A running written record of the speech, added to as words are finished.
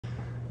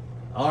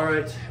All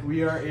right,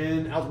 we are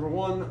in Algebra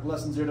 1,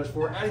 Lesson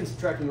 0-4, adding,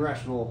 subtracting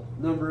rational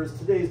numbers.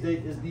 Today's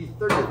date is the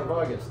 30th of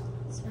August.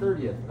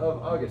 30th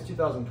of August,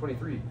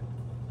 2023.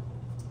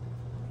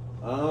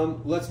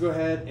 Let's go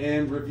ahead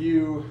and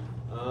review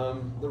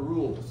the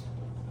rules.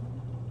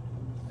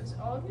 Is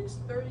August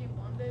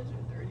 31 days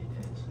or 30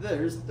 days?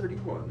 There's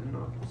 31 in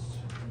August.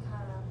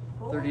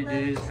 30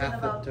 days,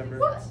 half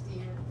September.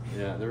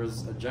 Yeah, there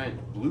was a giant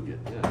bluket.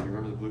 Yeah, you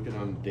remember the bluket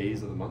on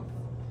days of the month?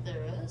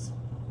 There is?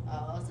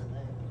 Oh, I wasn't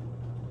there.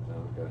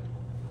 Oh, okay.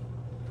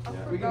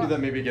 Yeah, we can do that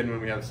maybe again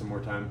when we have some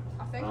more time.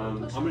 I think I'm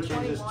going to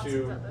change this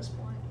to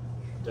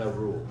the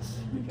rules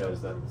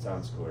because that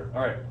sounds cooler.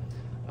 All right.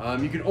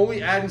 You can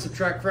only add and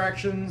subtract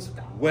fractions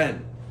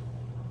when?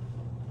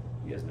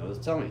 You guys know this.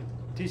 Tell me.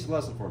 Teach the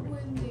lesson for me.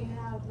 When they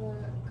have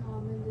a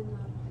common denominator.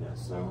 Yeah,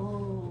 so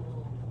Oh.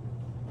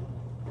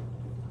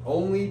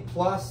 only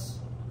plus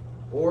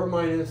or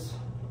minus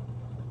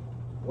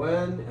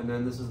when, and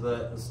then this is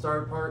the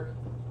start part,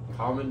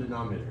 common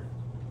denominator.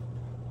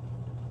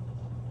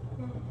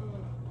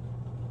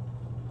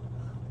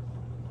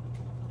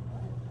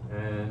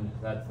 And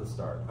that's the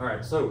start. All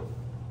right, so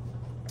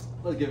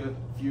let's give a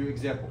few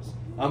examples.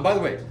 By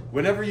the way,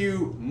 whenever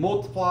you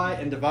multiply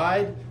and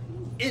divide,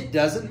 it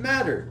doesn't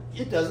matter.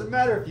 It doesn't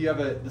matter if you have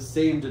the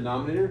same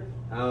denominator.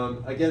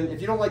 Again,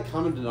 if you don't like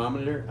common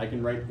denominator, I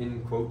can write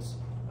in quotes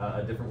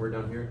a different word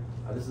down here.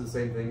 This is the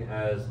same thing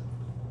as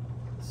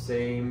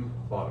same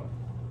bottom.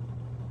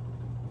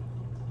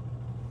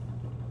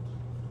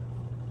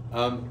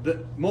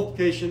 The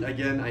multiplication,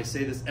 again, I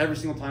say this every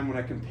single time when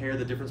I compare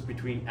the difference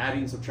between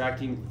adding and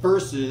subtracting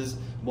versus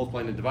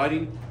multiplying and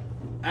dividing.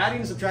 Adding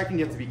and subtracting,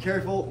 you have to be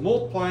careful.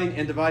 Multiplying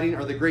and dividing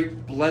are the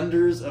great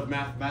blenders of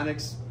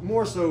mathematics.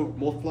 More so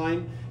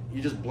multiplying,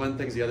 you just blend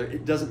things together.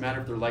 It doesn't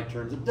matter if they're like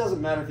terms. It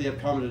doesn't matter if they have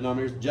common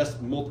denominators.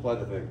 Just multiply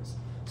the things.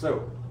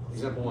 So,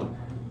 example 1.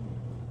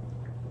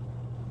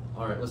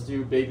 All right, let's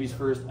do babies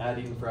first,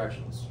 adding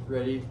fractions.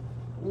 Ready?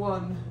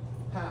 1/2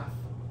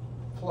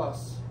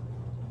 plus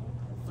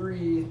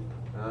 3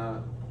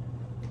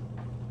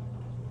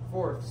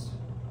 fourths.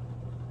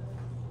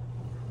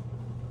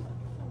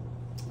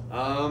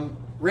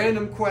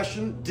 Random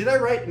question. Did I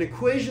write an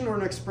equation or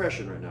an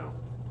expression right now?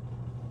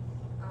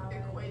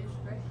 Equation.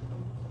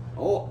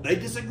 Oh, they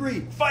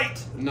disagree.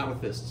 Fight! Not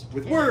with fists.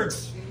 With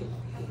words.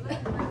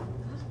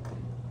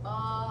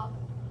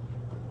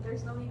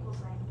 There's no equal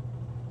sign.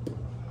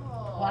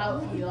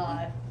 Wow,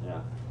 Eli.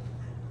 Yeah.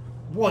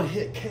 One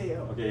hit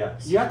KO. Okay, yeah.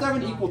 You have to have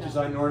an equal to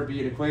sign in order to be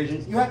an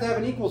equation. You have to have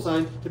an equal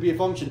sign to be a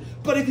function.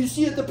 But if you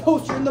see at the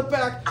poster in the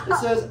back, it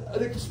says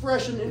an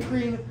expression in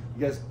green.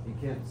 You guys, you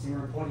can't see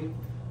where I'm pointing?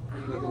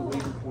 Like a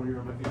laser pointer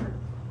on my finger.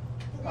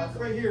 It's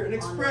right here. An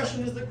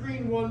expression is the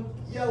green one.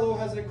 Yellow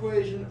has an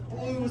equation.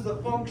 Blue is the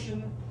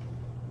function.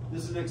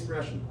 This is an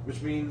expression,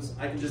 which means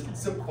I can just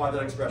simplify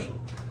that expression.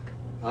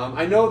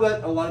 I know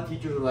that a lot of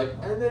teachers are like,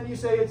 and then you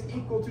say it's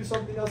equal to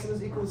something else and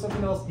it's equal to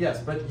something else.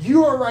 Yes, but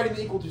you are writing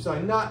the equal to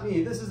sign, not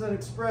me. This is an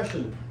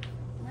expression.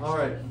 All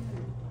right.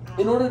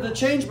 In order to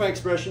change my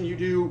expression, you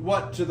do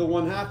what to the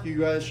 1/2? You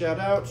guys shout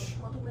out.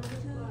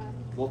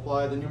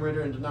 Multiply the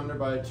numerator and denominator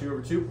by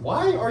 2/2.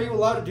 Why are you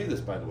allowed to do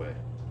this, by the way?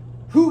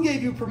 Who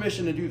gave you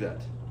permission to do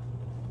that?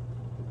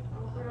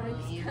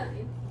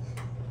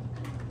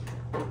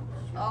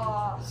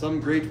 Some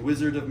great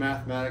wizard of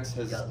mathematics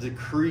has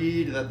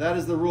decreed that that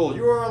is the rule.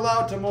 You are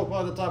allowed to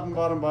multiply the top and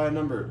bottom by a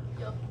number.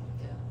 Yep.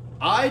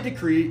 I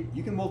decree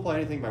you can multiply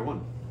anything by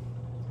 1.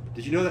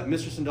 Did you know that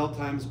Mr. Sindel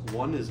times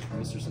 1 is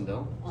Mr.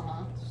 Sindel?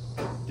 Uh-huh.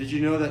 Did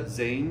you know that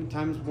Zane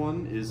times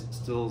 1 is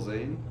still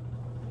Zane?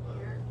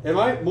 Am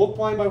I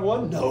multiplying by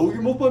 1? No,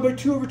 you're multiplying by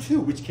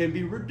 2/2, which can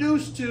be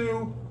reduced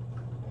to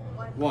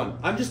 1.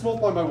 I'm just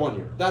multiplying by 1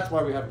 here. That's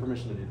why we have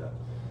permission to do that.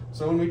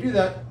 So when we do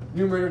that,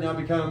 numerator now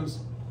becomes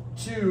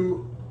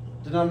 2,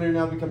 denominator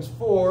now becomes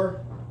 4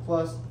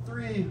 plus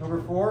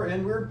 3/4,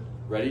 and we're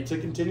ready to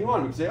continue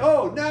on. We can say,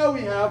 oh, now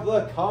we have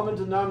the common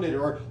denominator,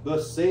 or the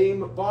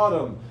same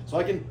bottom. So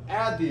I can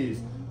add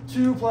these.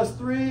 2 plus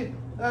 3,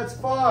 that's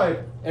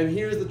 5. And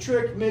here's the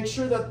trick. Make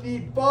sure that the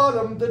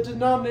bottom, the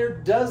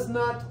denominator, does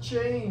not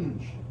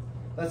change.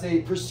 That's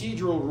a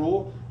procedural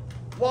rule.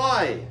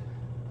 Why?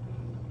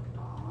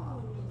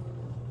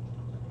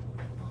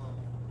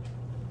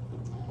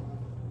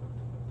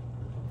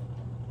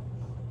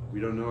 We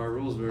don't know our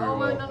rules very well. Oh,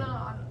 wait,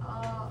 no.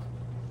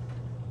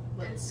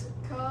 It's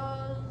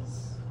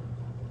because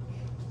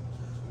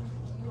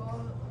you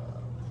are,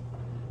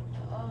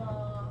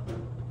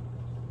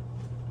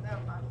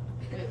 never mind.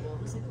 Wait,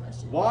 what was the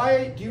question?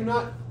 Why do you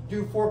not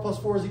do 4 plus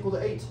 4 is equal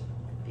to 8?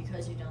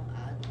 Because you don't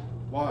add them.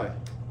 Why?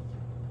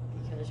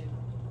 Because you're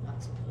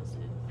not supposed to.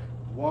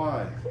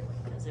 Why?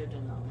 Because they're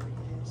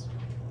denominators.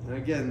 And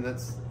again,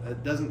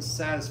 that doesn't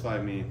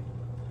satisfy me.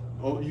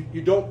 Oh,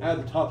 you don't add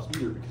the tops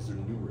either because they're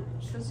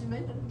numerators. Because you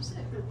made them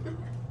sick.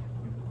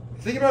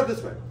 Think about it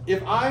this way.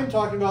 If I'm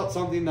talking about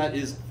something that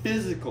is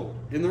physical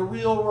in the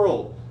real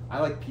world, I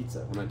like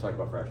pizza when I talk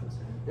about fractions.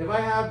 If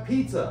I have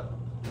pizza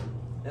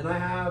and I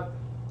have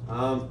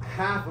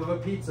half of a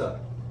pizza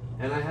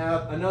and I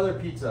have another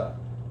pizza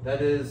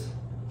that is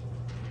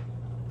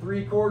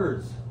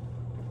 3/4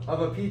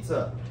 of a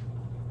pizza.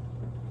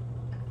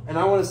 And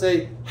I want to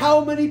say,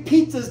 how many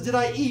pizzas did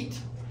I eat?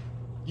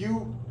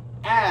 You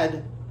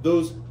add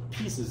those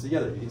pieces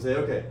together. You can say,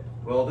 okay,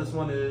 well, this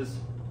one is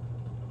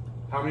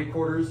how many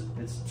quarters?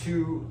 It's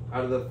 2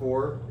 out of the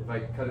 4. If I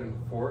cut it in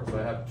 4, so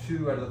I have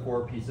 2 out of the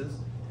 4 pieces.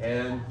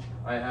 And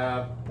I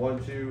have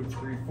 1, 2,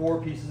 3,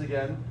 4 pieces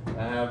again.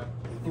 I have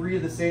 3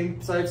 of the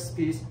same size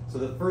piece. So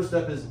the first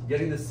step is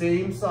getting the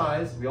same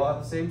size. We all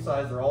have the same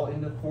size. They're all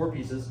into 4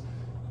 pieces.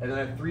 And then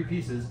I have 3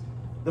 pieces.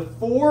 The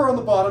 4 on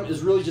the bottom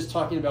is really just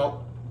talking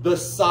about the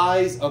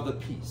size of the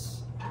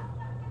piece.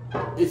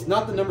 It's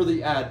not the number that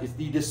you add, it's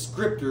the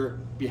descriptor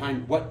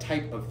behind what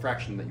type of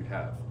fraction that you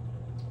have.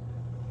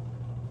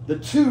 The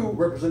 2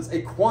 represents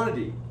a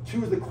quantity.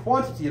 2 is the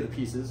quantity of the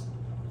pieces.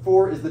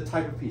 4 is the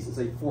type of piece. It's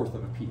 1/4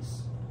 of a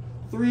piece.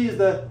 3 is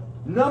the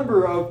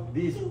number of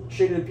these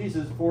shaded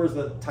pieces. 4 is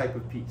the type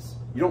of piece.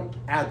 You don't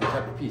add the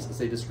type of piece, it's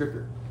a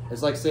descriptor.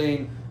 It's like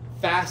saying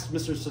fast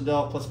Mr.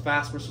 Sindel plus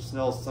fast Mr.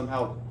 Sindel is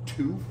somehow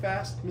too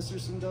fast Mr.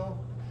 Sindel.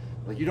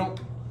 Like you don't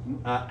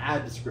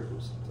add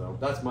descriptors. So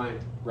that's my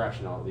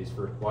rationale, at least,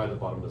 for why the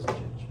bottom doesn't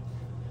change.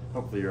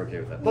 Hopefully you're okay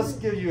with that. Let's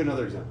give you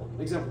another example.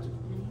 Example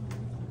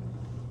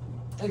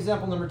 2.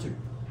 Example number 2.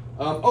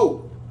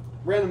 Oh,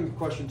 random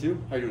question 2.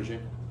 How you doing,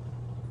 Shane?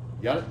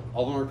 You got it?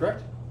 All of them are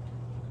correct?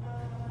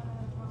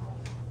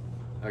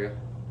 Okay.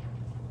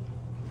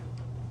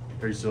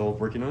 Are you still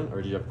working on it,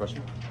 or do you have a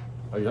question?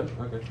 Oh, you done?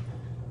 Okay.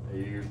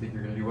 You think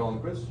you're going to do well on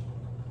the quiz?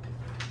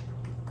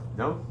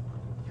 No?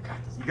 You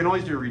got this. You can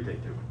always do a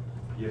retake, too.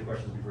 You have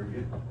questions before you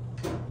get?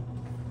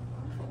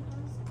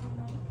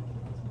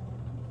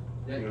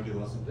 Yeah, you want to do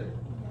the lesson today?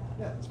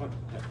 Yeah, that's fine.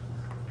 Yeah.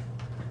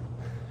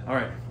 All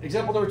right,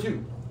 example number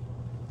 2.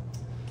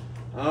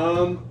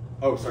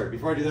 Oh, sorry,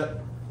 before I do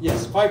that,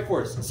 yes,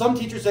 5/4. Some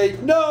teachers say,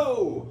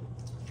 no,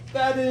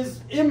 that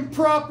is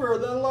improper,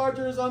 the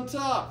larger is on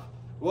top.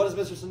 What does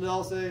Mr.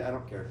 Sindel say? I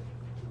don't care.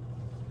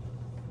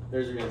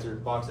 There's your answer,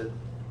 box it.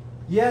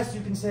 Yes,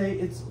 you can say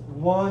it's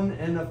 1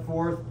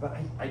 1/4, but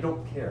I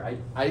don't care.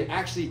 I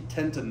actually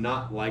tend to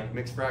not like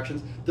mixed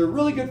fractions. They're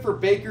really good for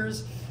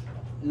bakers,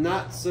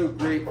 not so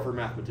great for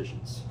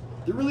mathematicians.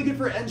 They're really good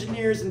for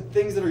engineers and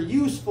things that are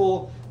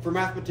useful for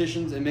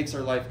mathematicians and makes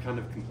our life kind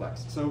of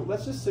complex. So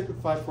let's just stick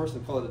with 5/4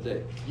 and call it a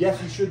day.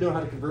 Yes, you should know how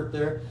to convert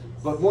there,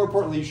 but more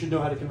importantly, you should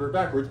know how to convert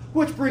backwards,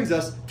 which brings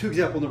us to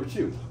example number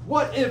 2.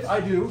 What if I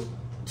do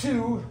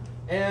 2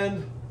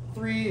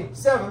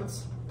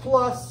 3/7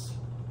 plus,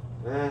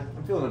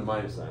 I'm feeling a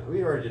minus sign.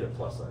 We already did a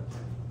plus sign.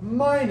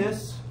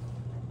 Minus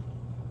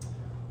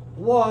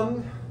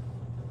 1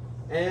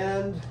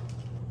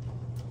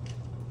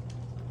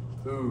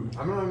 ooh,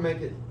 I'm gonna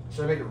make it,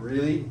 should I make it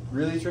really,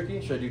 really tricky?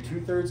 Should I do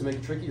 2/3 and make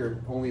it tricky, or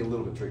only a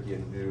little bit tricky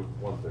and do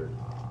 1/3?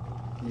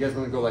 You guys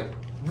wanna go like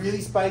really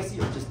spicy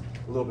or just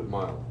a little bit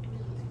mild?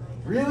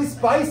 Really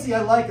spicy,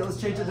 I like it. Let's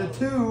change it to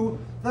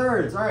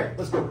 2/3. All right,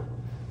 let's go.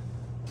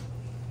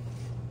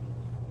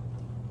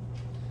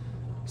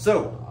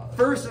 So,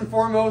 first and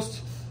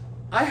foremost,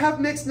 I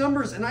have mixed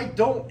numbers, and I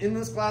don't, in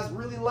this class,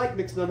 really like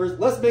mixed numbers.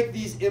 Let's make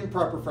these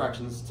improper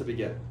fractions to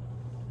begin.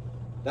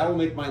 That will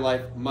make my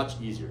life much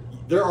easier.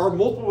 There are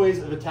multiple ways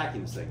of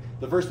attacking this thing.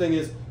 The first thing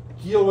is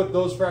deal with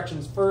those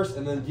fractions first,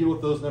 and then deal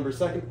with those numbers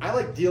second. I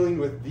like dealing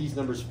with these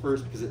numbers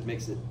first because it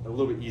makes it a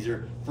little bit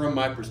easier from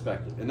my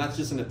perspective, and that's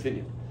just an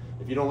opinion.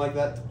 If you don't like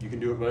that, you can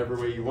do it whatever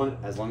way you want,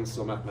 as long as it's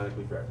still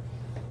mathematically correct.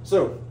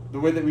 So, the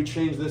way that we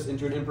change this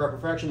into an improper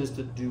fraction is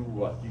to do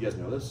what? You guys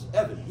know this?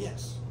 Evan,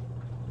 yes.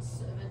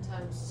 7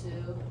 times 2,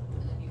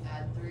 and then you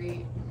add 3,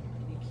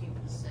 and you keep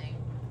the same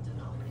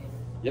denominator.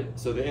 Yep,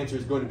 so the answer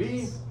is going to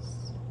be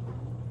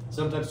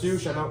 7 times 2,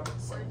 shout out.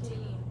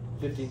 17.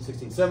 15,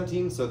 16,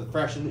 17, so the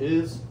fraction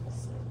is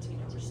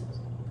 17/7.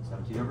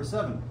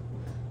 17/7.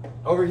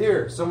 Over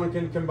here, someone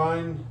can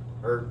combine,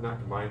 or not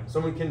combine,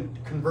 someone can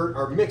convert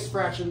our mixed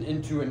fraction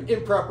into an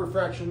improper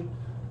fraction.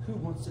 Who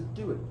wants to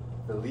do it?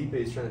 Felipe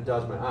is trying to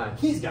dodge my eye.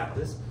 He's got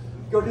this.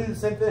 Go do the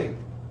same thing.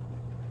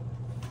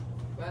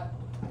 Well,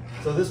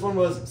 So this one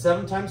was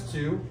 7 times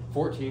 2,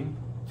 14,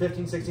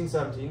 15, 16,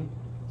 17,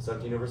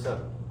 17/7.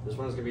 This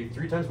one is going to be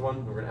 3 times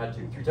 1, we're going to add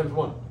 2. 3 times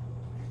 1.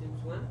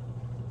 1,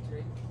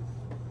 3,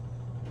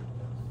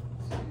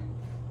 2,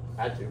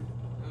 Add 2.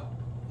 oh,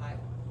 5.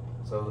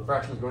 So the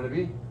fraction is going to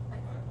be 5.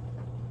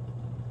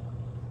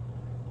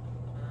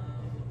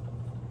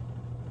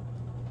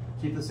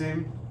 keep the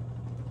same.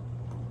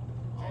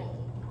 oh.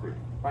 3.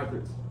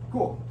 5/3.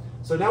 Cool.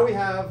 So now we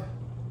have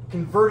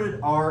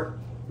converted our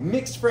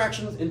mixed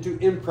fractions into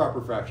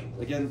improper fractions.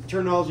 Again,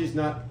 terminology is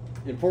not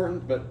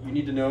important, but you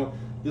need to know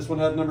this one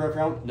had a number I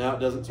found. Now it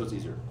doesn't, so it's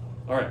easier.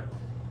 All right.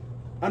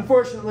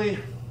 Unfortunately,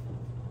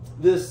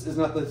 this is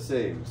not the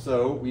same,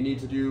 so we need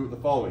to do the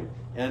following.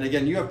 And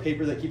again, you have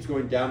paper that keeps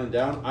going down and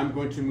down. I'm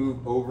going to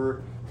move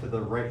over to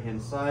the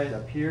right-hand side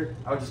up here.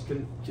 I'll just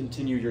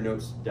continue your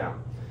notes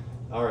down.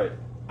 All right.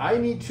 I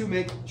need to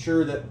make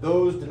sure that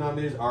those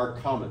denominators are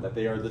common, that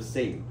they are the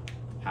same.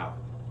 How?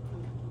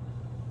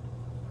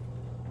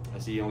 I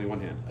see only one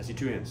hand. I see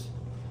 2 hands.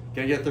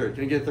 Can I get a third?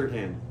 Can I get a third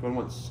hand? Going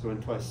once,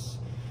 going twice.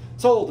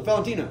 Sold to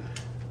Valentina.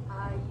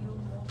 You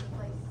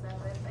multiply 7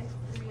 by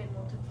 3 and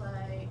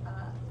multiply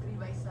 3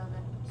 by 7.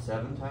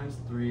 7 times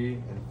 3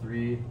 and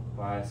 3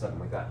 by 7,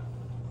 like that.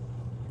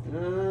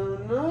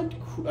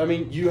 I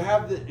mean, you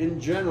have the in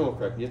general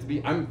correct. You have to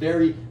be, I'm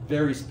very,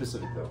 very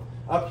specific though.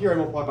 Up here I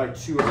multiply by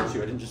 2 over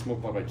 2. I didn't just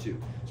multiply by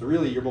 2. So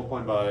really you're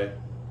multiplying by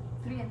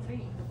 3 and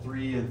 3.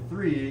 3 and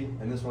 3,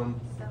 and this one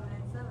 7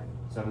 and 7.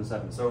 7,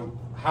 7. So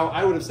how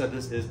I would have said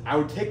this is I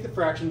would take the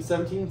fraction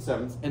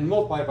 17/7 and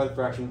multiply it by the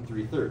fraction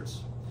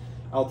 3/3.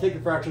 I'll take the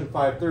fraction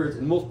 5/3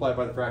 and multiply it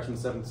by the fraction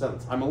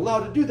 7/7. I'm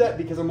allowed to do that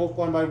because I'm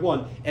multiplying by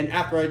 1. And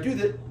after I do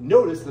that,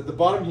 notice that the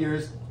bottom here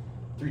is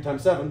 3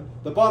 times 7.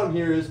 The bottom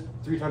here is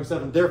 3 times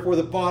 7. Therefore,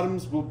 the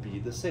bottoms will be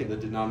the same. The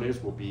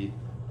denominators will be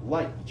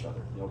like each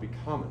other. They'll be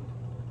common.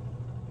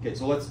 Okay,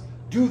 so let's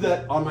do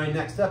that on my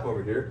next step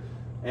over here.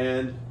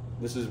 And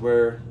this is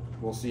where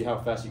we'll see how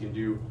fast you can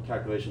do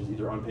calculations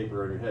either on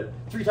paper or in your head.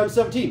 3 times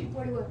 17.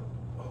 41.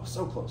 Oh,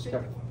 so close.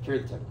 Carry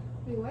the 10.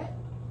 Wait, what?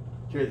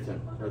 Carry the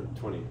 10, or the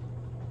 20.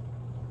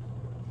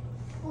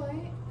 What?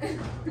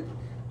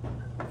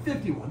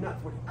 51,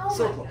 not 40. Oh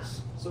so my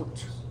close. So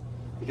close.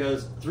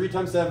 Because 3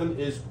 times 7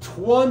 is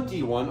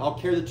 21. I'll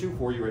carry the 2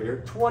 for you right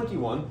here.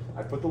 21.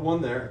 I put the 1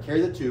 there. I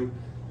carry the 2.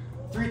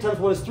 3 times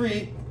 1 is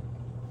 3.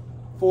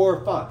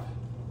 4, 5.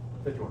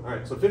 51. All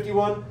right, so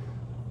 51.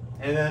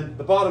 And then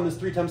the bottom is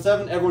 3 times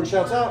 7. Everyone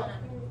shouts out.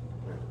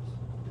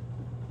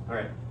 All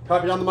right,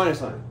 copy down the minus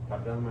sign.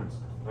 Copy down the minus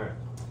sign. All right.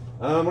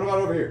 What about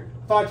over here?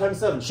 5 times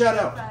 7. Shout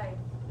out. 5.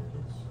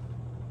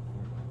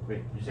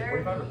 Wait, you said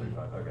 45 or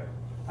 35? Okay.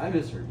 I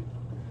misheard you.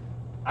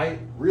 I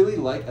really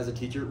like, as a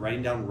teacher,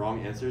 writing down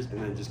wrong answers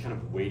and then just kind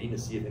of waiting to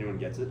see if anyone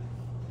gets it.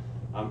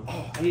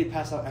 Oh, I need to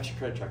pass out extra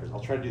credit trackers. I'll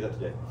try to do that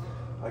today.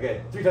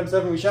 Okay, 3 times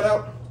 7, we shout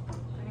out.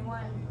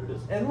 21. There it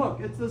is. And look,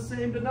 it's the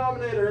same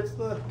denominator. It's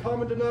the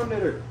common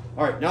denominator.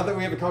 All right, now that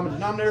we have a common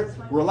denominator,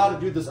 we're allowed to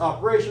do this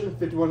operation.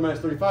 51 minus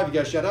 35, you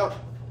guys shout out.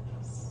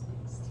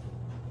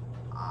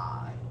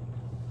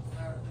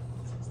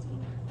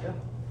 16. Yeah.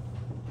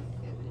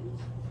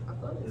 I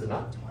thought it Is was it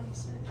not?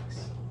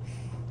 26.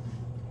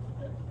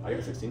 I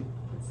got 16.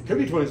 It could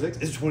be 26.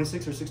 Is it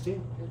 26 or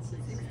 16? It's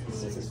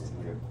 16.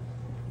 Okay.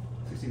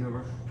 16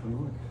 over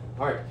 21.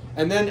 All right,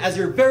 and then as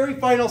your very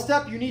final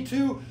step, you need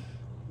to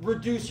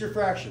reduce your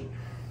fraction.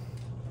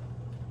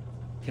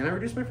 Can I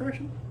reduce my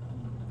fraction?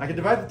 I can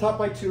divide the top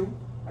by 2.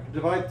 I can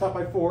divide the top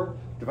by 4.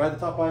 Divide the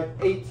top by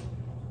 8.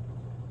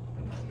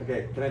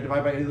 Okay, can I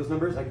divide by any of those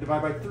numbers? I can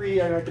divide by 3,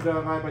 and I can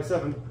divide by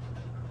 7.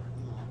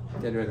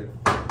 Can't do anything.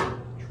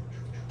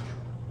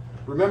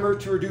 Remember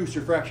to reduce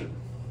your fraction.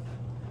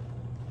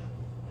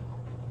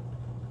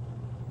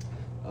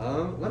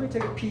 Let me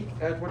take a peek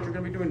at what you're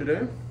going to be doing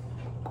today.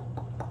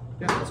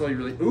 Yeah, that's all you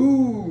really,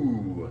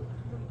 ooh!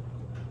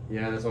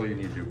 Yeah, that's all you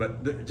need to do.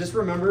 But just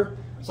remember,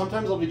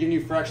 sometimes I'll be giving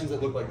you fractions that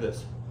look like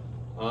this.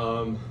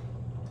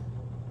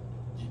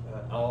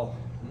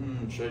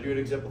 Should I do an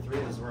example 3?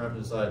 This is where I have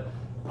to decide.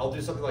 I'll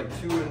do something like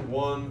 2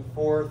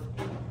 1/4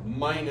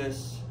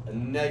 minus a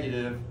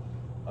negative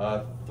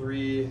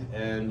 3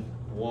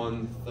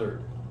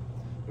 1/3.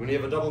 When you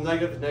have a double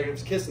negative, the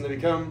negatives kiss and they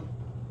become,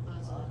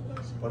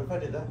 what if I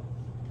did that?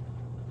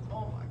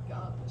 Oh my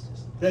god, this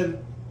is.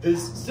 Then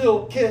this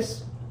still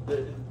kiss,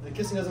 the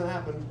kissing doesn't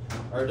happen,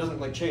 or it doesn't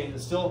like change,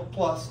 it's still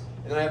plus,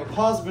 and then I have a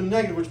positive and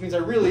negative, which means I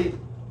really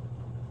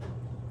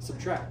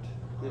subtract.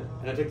 Yeah.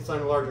 And I take the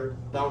sign larger,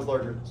 that one's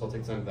larger, so I'll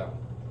take the sign of that one.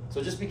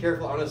 So just be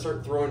careful, I'm gonna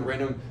start throwing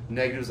random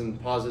negatives and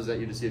positives at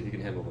you to see if you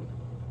can handle them.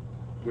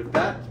 With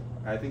that,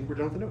 I think we're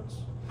done with the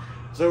notes.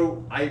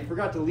 So I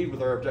forgot to lead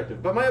with our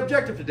objective, but my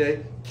objective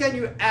today, can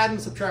you add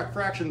and subtract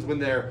fractions when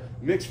they're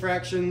mixed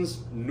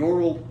fractions,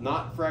 normal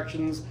not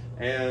fractions,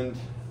 and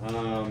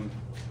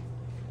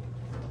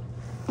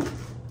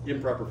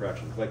improper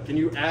fractions? Like, can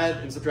you add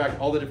and subtract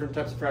all the different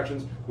types of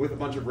fractions with a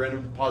bunch of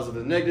random positives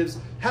and negatives?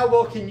 How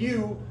well can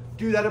you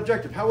do that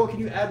objective? How well can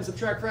you add and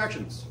subtract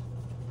fractions?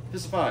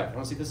 Fist of 5. I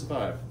want to see fist of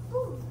 5.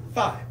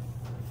 5,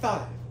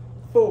 5,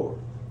 4,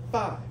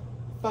 5,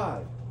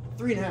 5,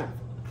 3 1/2,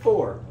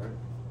 4. All right.